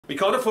We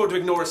can't afford to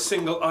ignore a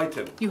single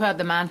item. You heard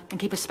the man, and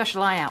keep a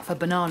special eye out for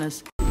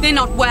bananas. They're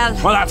not well.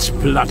 Well, that's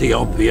bloody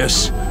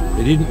obvious.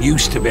 They didn't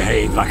used to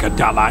behave like a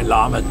Dalai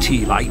Lama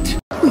tea light.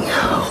 We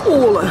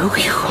all owe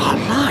you our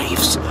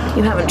lives.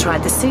 You haven't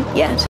tried the soup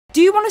yet.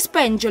 Do you want to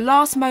spend your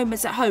last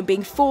moments at home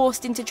being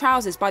forced into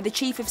trousers by the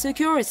chief of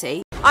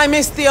security? I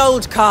missed the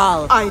old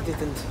Carl. I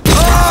didn't.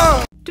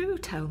 Do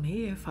tell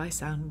me if I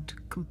sound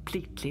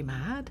completely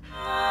mad.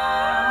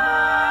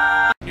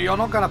 You're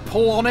not going to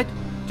pull on it?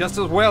 Just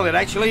as well it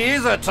actually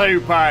is a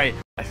toupee.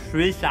 A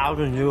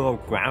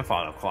 3,000-year-old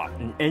grandfather clock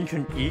in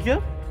ancient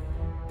Egypt?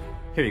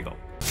 Here you go.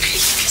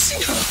 He's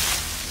kissing her!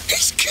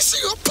 He's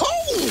kissing a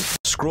pole!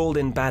 Scrawled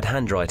in bad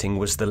handwriting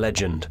was the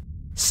legend.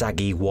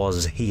 Saggy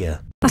was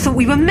here. I thought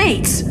we were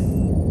mates.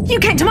 You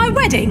came to my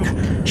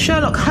wedding.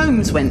 Sherlock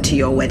Holmes went to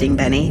your wedding,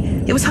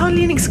 Benny. It was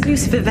hardly an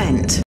exclusive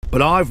event.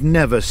 But I've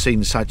never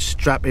seen such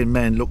strapping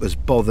men look as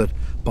bothered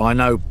by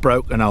no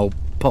broken old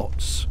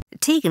pots.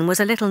 Tegan was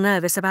a little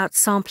nervous about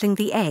sampling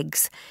the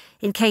eggs,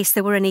 in case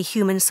there were any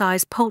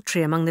human-sized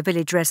poultry among the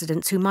village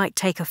residents who might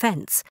take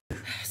offence.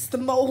 It's the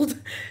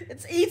mould.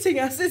 It's eating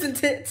us,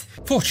 isn't it?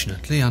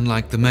 Fortunately,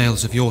 unlike the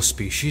males of your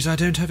species, I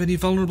don't have any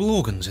vulnerable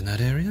organs in that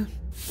area.